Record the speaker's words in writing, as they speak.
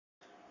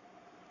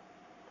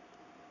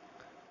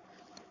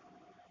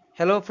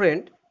Hello,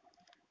 friend.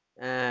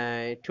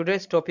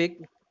 Today's topic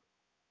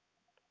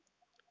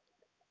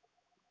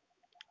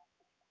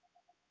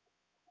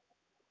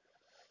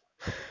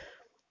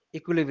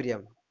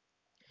equilibrium.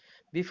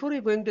 Before we're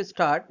going to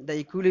start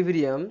the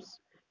equilibriums,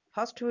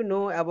 first we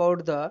know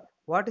about the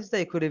what is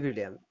the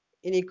equilibrium.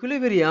 In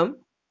equilibrium,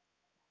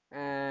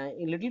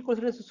 in little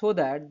questions show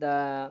that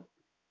the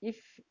if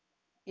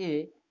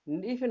a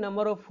if a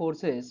number of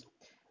forces,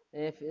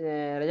 if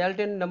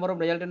resultant number of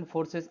resultant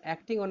forces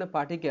acting on a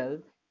particle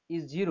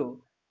is zero,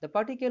 the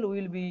particle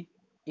will be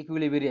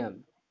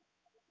equilibrium.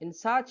 In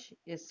such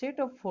a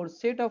set of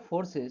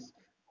forces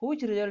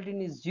whose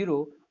resultant is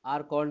zero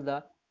are called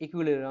the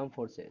equilibrium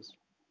forces.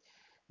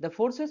 The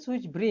forces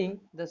which bring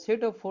the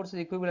set of forces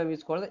equilibrium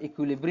is called the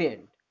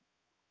equilibriant.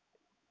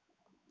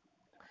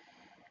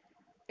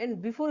 And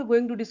before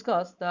going to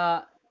discuss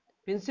the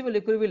principal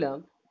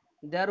equilibrium,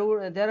 there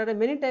are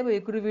many type of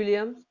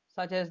equilibriums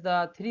such as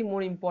the three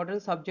more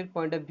important subject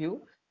point of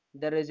view.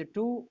 There is a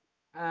two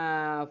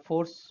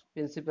force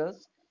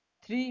principles,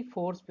 three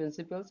force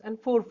principles, and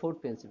four force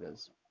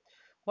principles.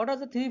 What are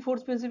the three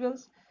force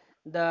principles?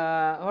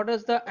 The what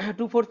is the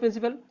two force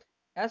principle?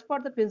 As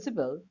per the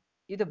principle,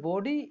 if the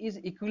body is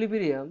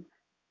equilibrium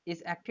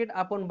is acted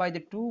upon by the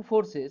two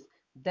forces,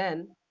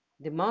 then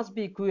they must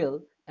be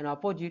equal and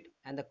opposite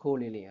and the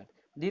collinear.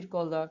 These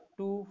called the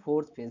two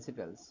force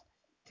principles.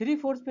 Three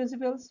force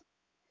principles.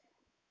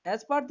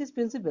 As per this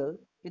principle,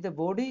 if the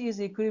body is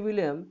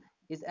equilibrium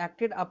is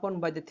acted upon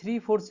by the three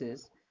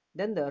forces,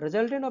 then the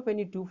resultant of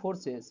any two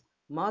forces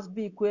must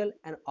be equal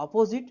and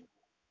opposite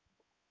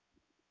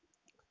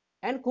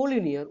and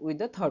collinear with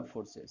the third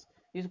forces.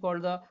 This is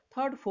called the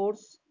third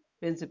force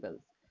principle.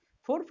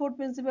 Four force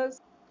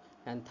principles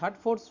and third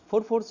force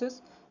four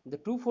forces. The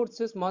two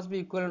forces must be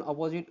equal and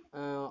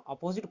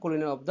opposite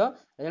collinear of the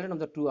resultant of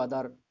the two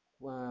other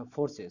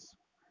forces.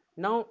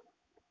 Now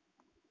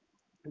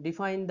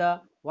define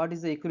the what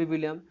is the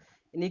equilibrium.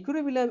 In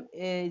equilibrium,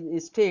 a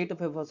state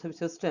of a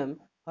system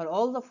where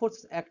all the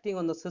forces acting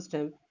on the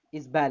system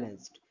is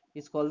balanced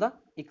is called the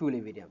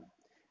equilibrium.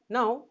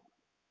 Now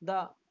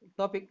the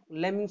topic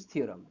Lemming's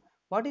theorem.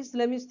 What is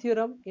Lemming's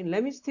theorem? In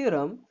Lemming's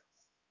theorem,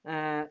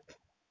 uh,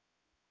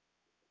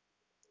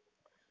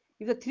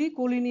 if the three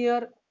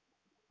collinear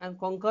and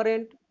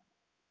concurrent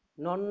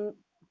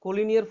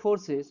non-collinear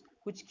forces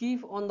which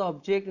keep on the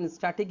object in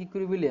static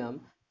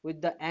equilibrium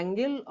with the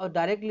angle or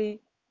directly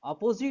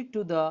opposite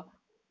to the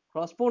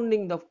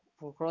corresponding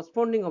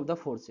of the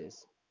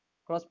forces.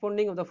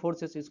 Corresponding of the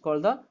forces is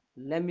called the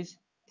Lemming's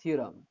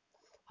theorem.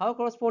 How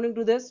corresponding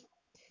to this?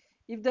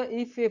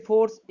 If a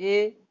force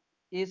A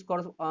is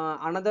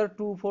another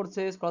two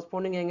forces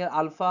corresponding angle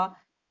alpha,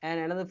 and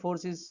another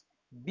force is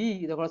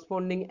B, the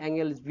corresponding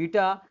angle is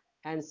beta,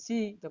 and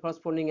C, the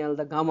corresponding angle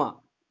the gamma.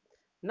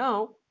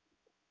 Now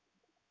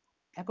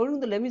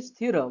according to the Lemming's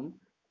theorem,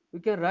 we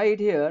can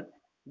write here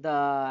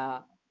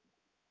the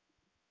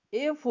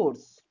A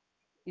force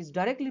is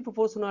directly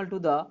proportional to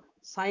the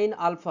sine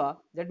alpha,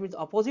 that means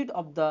opposite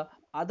of the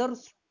other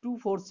two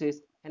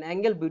forces and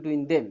angle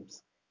between them.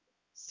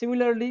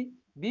 Similarly,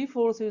 B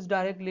force is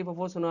directly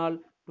proportional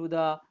to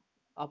the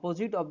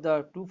opposite of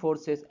the two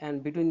forces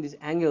and between this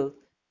angle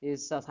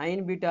is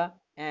sine beta,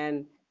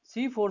 and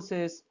C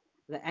forces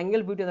the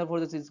angle between the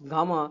forces is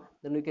gamma,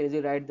 then we can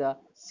easily write the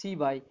C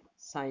by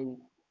sine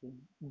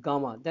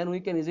gamma. Then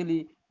we can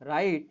easily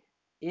write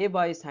A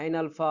by sine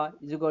alpha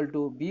is equal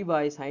to B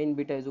by sine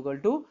beta is equal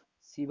to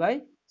C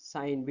by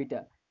sine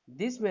beta.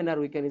 This manner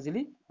we can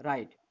easily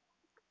write.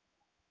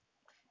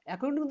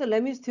 According to the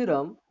Lemming's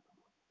theorem,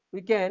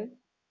 we can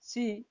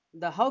see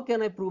the how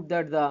can I prove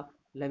that the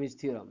Lemming's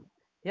theorem.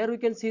 Here we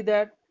can see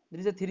that there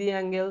is a three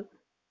angle,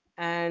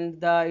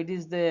 and it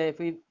is the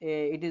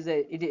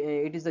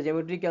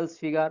geometrical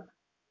figure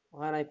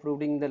when I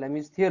proving the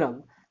Lemming's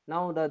theorem.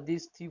 Now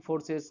these three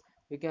forces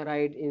we can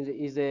write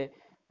is a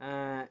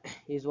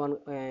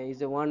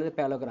one of the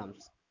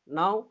parallelograms.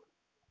 Now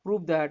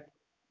prove that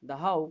the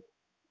how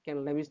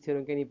can Lemming's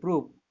theorem can be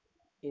proved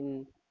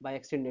in by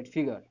extended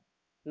figure.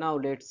 Now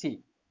let's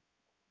see.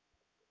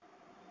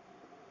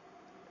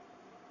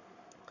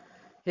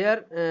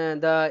 Here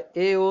the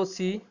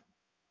AOC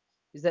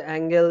is the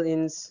angle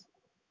in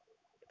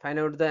find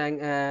out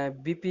the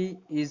BP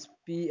is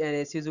P and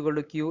AC is equal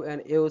to Q,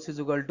 and AOC is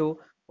equal to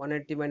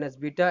 180 minus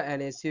beta,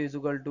 and AC is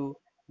equal to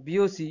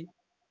BOC.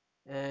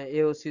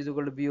 AOC is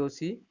equal to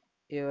BOC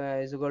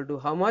is equal to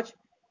how much?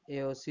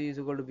 AOC is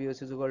equal to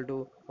BOC is equal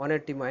to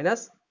 180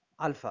 minus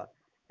alpha,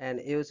 and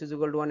AOC is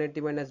equal to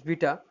 180 minus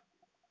beta.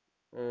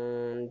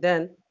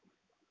 Then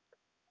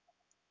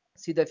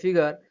see the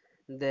figure,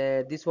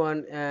 this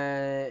one,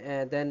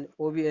 then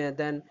OB,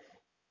 then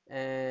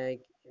uh,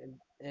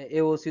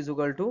 AOC is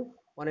equal to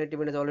 180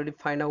 minus already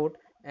find out,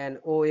 and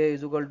OA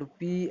is equal to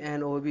P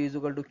and OB is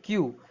equal to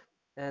Q,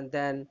 and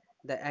then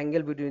the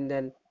angle between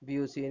then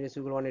BOC and is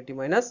equal to 180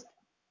 minus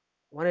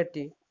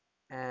 180,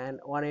 and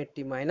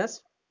 180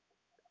 minus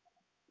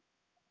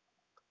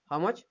how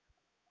much?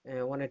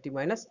 180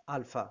 minus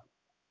alpha.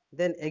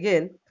 Then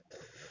again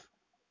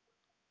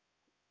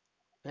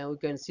we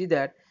can see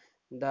that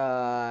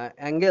the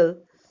angle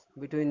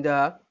between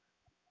the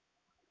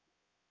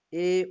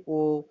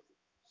AOC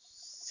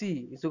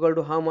is equal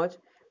to how much?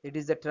 It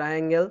is the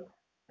triangle.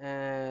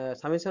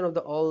 Summation of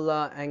the all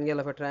the angle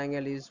of a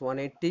triangle is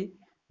 180.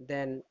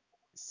 Then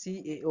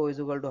CAO is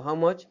equal to how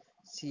much?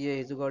 CA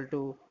is equal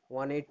to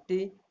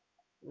 180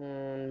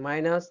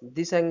 minus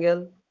this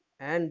angle,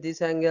 and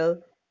this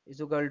angle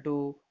is equal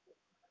to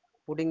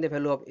putting the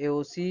value of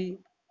AOC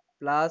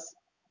plus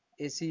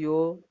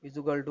ACO is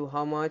equal to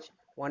how much?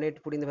 180,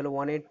 putting the value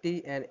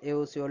 180, and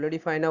AOC already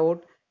find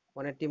out,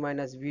 180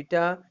 minus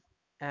beta,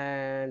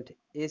 and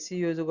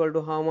ACO is equal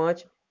to how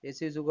much?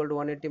 AC is equal to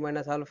 180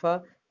 minus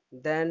alpha.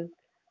 Then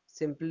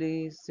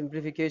simply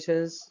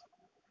simplifications,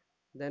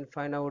 then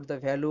find out the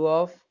value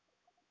of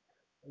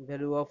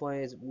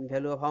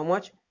how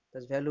much?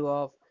 That's value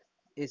of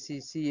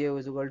ACCA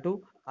is equal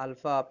to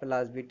alpha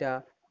plus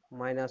beta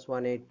minus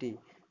 180.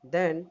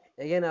 Then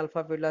again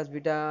alpha plus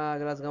beta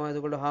plus gamma is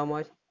equal to how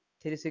much?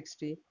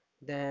 360.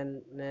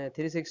 Then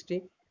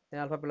 360. Then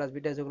alpha plus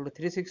beta is equal to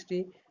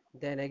 360.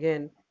 Then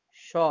again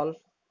solve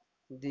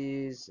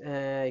these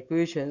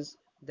equations.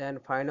 Then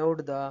find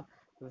out the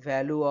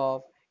value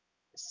of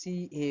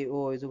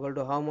CAO is equal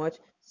to how much?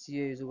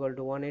 CA is equal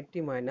to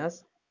 180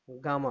 minus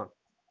gamma.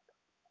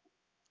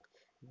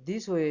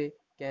 This way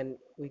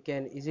we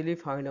can easily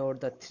find out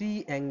the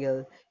three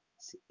angle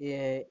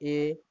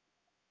A,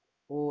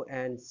 O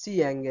and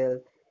C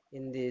angle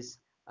in this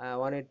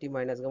 180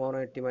 minus gamma,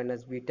 180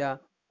 minus beta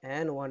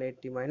and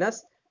 180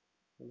 minus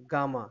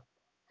gamma.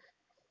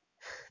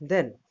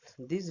 Then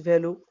this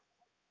value,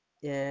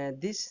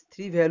 these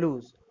three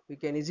values we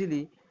can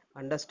easily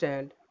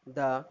understand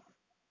the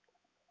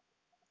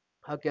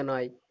how can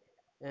I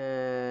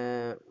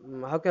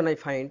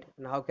find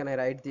and how can I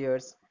write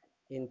theirs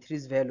in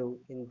three's value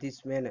in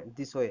this manner,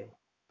 this way.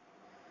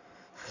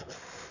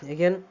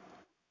 Again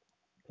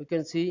we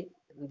can see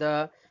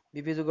the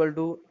BP is equal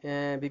to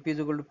BP is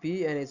equal to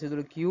P and AC is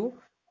equal to Q.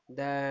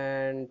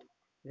 Then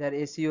their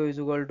ACO is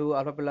equal to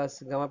alpha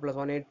plus gamma plus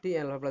 180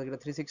 and alpha plus beta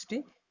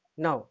 360.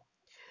 Now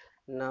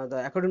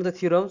the according to the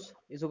theorems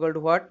is equal to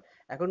what?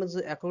 According to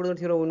the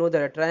theorem, we know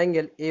that a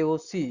triangle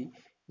AOC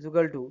is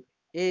equal to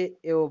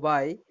AO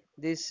by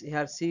this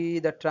here. See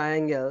the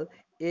triangle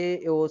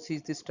AOC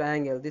is this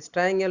triangle. This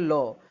triangle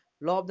law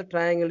of the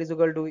triangle is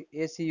equal to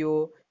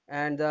ACO,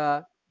 and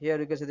the here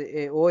you can see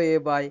the OA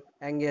by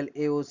angle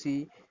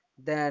AOC.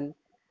 Then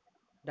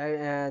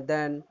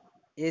then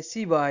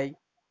AC by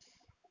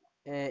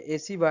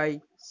AC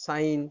by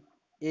sine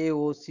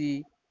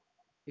AOC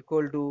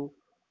equal to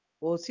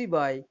OC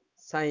by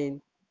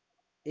sine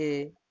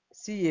A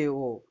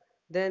CAO.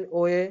 Then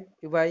OA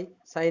by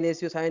sin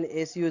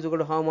ACU is equal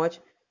to how much?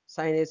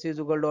 Sin ACU is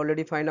equal to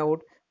already find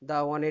out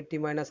the 180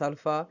 minus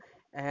alpha,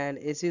 and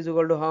AC is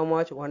equal to how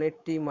much?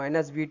 180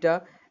 minus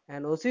beta,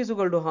 and OC is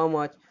equal to how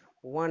much?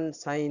 1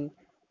 sin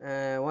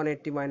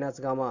 180 minus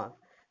gamma.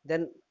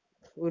 Then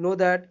we know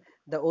that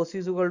the OC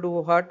is equal to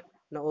what?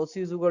 Now OC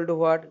is equal to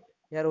what?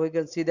 Here we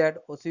can see that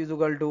OC is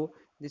equal to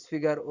this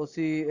figure. OC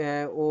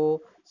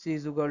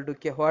is equal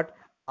to what?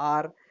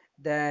 R.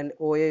 Then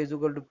OA is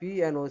equal to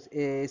P and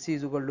AC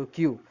is equal to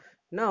Q.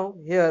 Now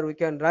here we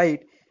can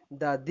write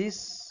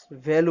this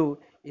value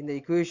in the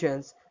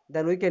equations.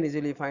 Then we can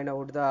easily find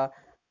out the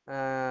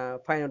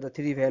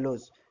three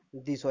values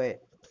this way.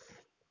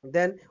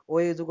 Then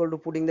OA is equal to,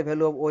 putting the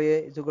value of OA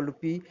is equal to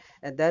P,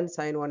 and then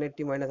sin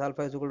 180 minus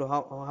alpha is equal to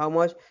how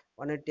much?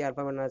 180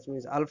 alpha minus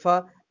means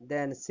alpha.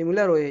 Then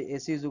similar way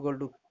AC is equal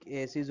to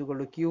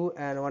Q,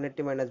 and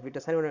 180 minus beta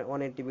sin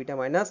 180 beta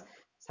minus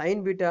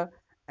sin beta,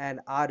 and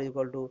R is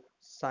equal to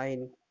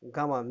sin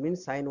gamma,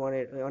 means sin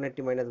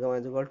 180 minus gamma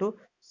is equal to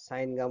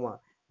sin gamma.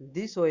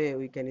 This way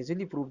we can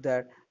easily prove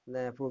that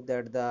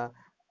the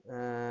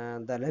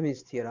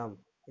Lem's theorem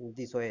in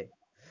this way.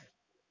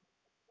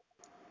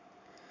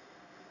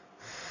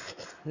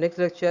 Next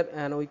lecture,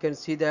 and we can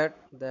see that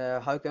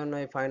the how can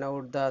I find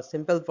out the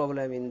simple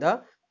problem in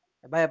the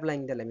by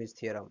applying the Lem's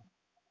theorem.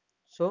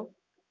 So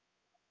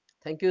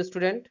thank you,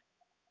 student.